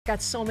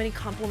Got so many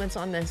compliments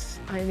on this.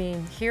 I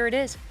mean, here it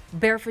is.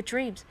 Barefoot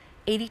Dreams,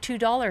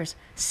 $82.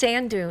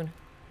 Sand Dune,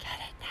 get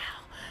it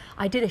now.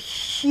 I did a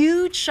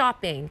huge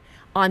shopping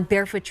on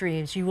Barefoot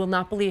Dreams. You will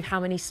not believe how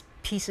many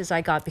pieces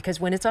I got, because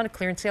when it's on a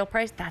clearance sale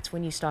price, that's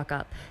when you stock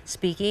up.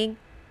 Speaking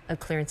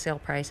of clearance sale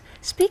price,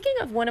 speaking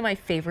of one of my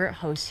favorite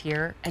hosts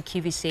here at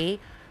QVC,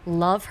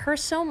 love her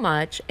so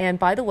much. And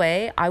by the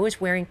way, I was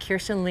wearing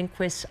Kerstin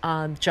Lindquist's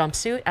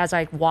jumpsuit as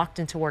I walked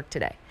into work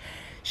today.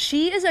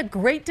 She is a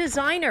great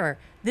designer.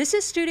 This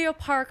is Studio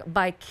Park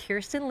by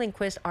Kerstin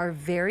Lindquist, our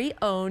very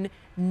own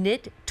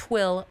knit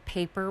twill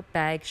paper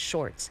bag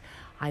shorts.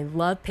 I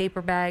love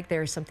paper bag.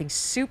 There's something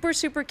super,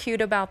 super cute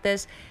about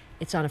this.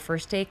 It's on a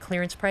first day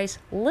clearance price.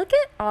 Look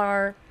at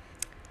our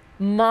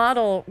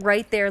model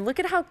right there. Look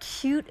at how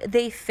cute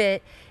they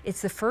fit.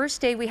 It's the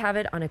first day we have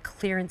it on a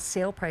clearance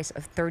sale price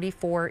of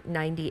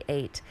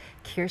 $34.98.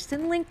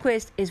 Kerstin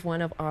Lindquist is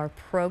one of our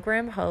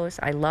program hosts.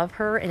 I love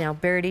her and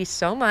Alberti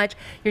so much.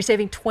 You're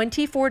saving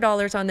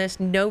 $24 on this,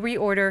 no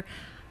reorder.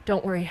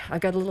 Don't worry, I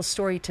got a little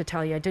story to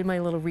tell you. I did my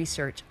little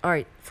research. All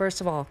right,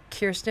 first of all,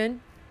 Kerstin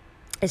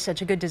is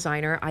such a good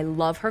designer. I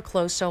love her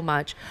clothes so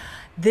much.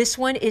 This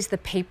one is the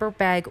paper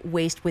bag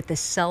waist with the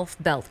self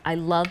belt. I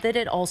love that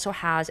it also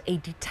has a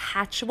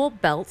detachable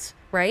belt,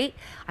 right?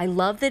 I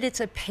love that it's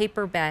a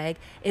paper bag.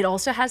 It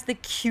also has the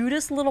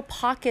cutest little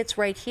pockets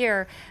right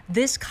here.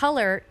 This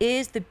color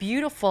is the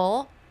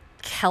beautiful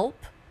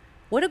kelp.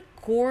 What a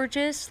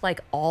gorgeous,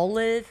 like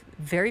olive,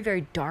 very,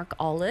 very dark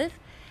olive.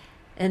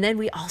 And then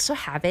we also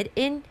have it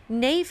in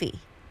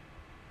navy.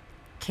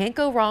 Can't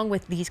go wrong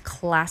with these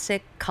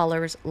classic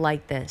colors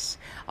like this.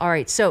 All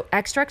right, so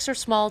extra or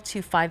small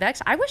to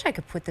 5X. I wish I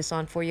could put this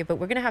on for you, but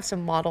we're gonna have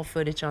some model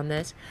footage on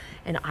this,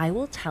 and I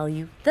will tell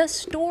you the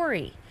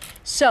story.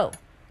 So,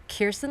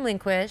 Kerstin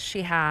Lindquist,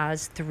 she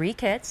has 3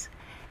 kits,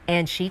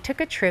 and she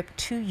took a trip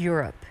to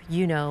Europe.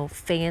 You know,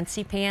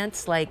 fancy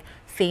pants, like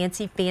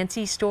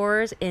fancy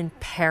stores in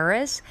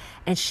Paris.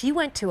 And she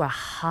went to a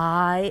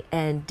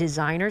high-end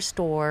designer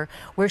store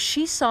where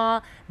she saw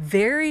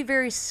very,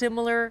 very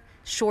similar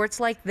shorts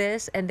like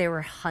this, and there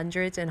were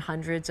hundreds and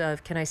hundreds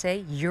of, can I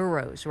say,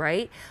 euros,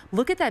 right?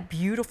 Look at that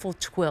beautiful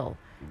twill.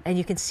 And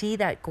you can see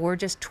that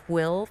gorgeous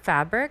twill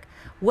fabric.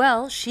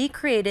 Well, she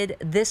created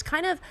this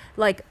kind of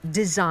like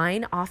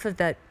design off of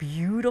that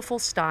beautiful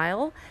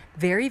style,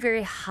 very,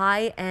 very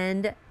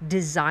high-end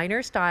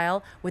designer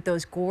style with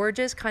those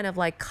gorgeous kind of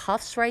like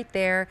cuffs right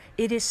there.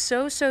 It is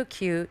so, so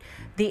cute.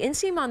 The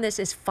inseam on this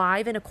is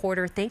 5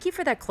 1/4. Thank you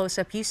for that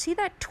close-up. You see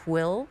that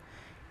twill?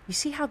 You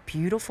see how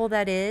beautiful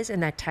that is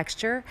and that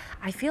texture?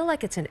 I feel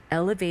like it's an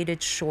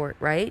elevated short,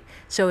 right?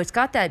 So it's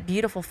got that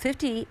beautiful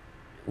 51%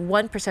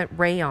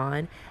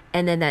 rayon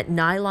and then that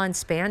nylon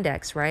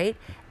spandex, right?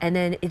 And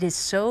then it is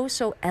so,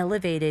 so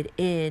elevated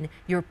in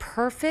your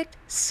perfect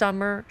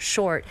summer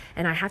short.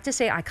 And I have to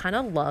say, I kind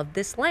of love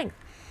this length.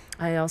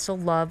 I also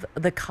love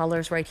the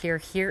colors right here.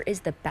 Here is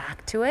the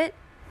back to it.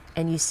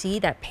 And you see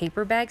that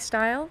paper bag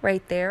style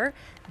right there.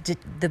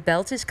 The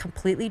belt is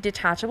completely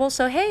detachable.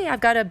 So, hey,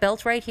 I've got a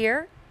belt right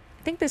here.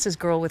 I think this is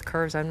Girl with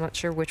Curves. I'm not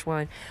sure which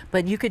one.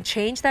 But you could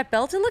change that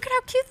belt, and look at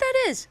how cute that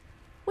is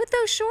with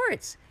those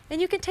shorts. And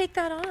you can take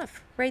that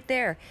off right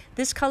there.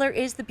 This color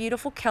is the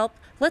beautiful kelp.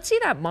 Let's see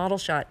that model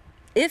shot.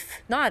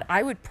 If not,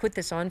 I would put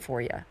this on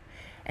for you.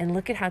 And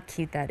look at how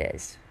cute that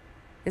is.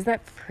 Isn't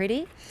that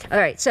pretty? All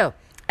right, so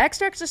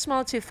extra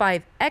small to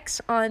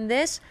 5X on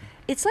this.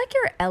 It's like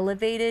your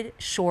elevated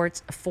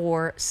shorts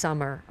for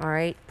summer, all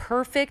right?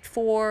 Perfect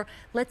for,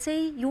 let's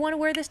say you want to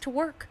wear this to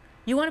work.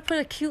 You want to put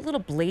a cute little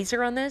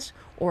blazer on this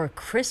or a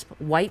crisp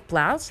white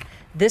blouse.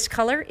 This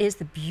color is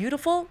the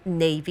beautiful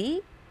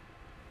navy.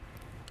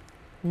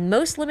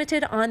 Most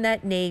limited on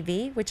that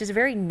navy, which is a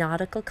very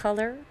nautical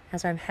color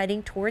as I'm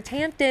heading towards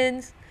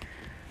Hamptons.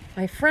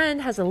 My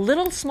friend has a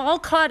little small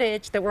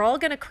cottage that we're all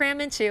going to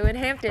cram into in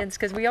Hamptons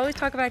because we always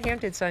talk about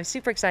Hamptons, so I'm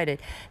super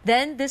excited.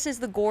 Then this is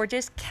the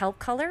gorgeous kelp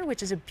color,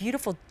 which is a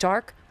beautiful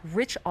dark,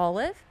 rich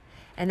olive.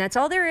 And that's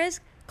all there is.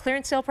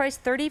 Clearance sale price,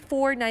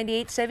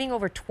 $34.98, saving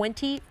over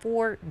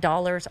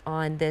 $24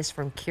 on this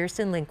from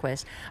Kerstin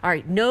Lindquist. All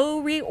right,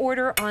 no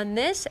reorder on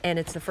this, and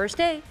it's the first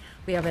day.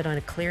 We have it on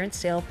a clearance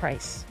sale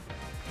price.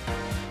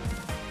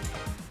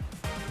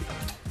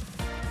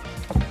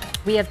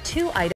 We have 2 items.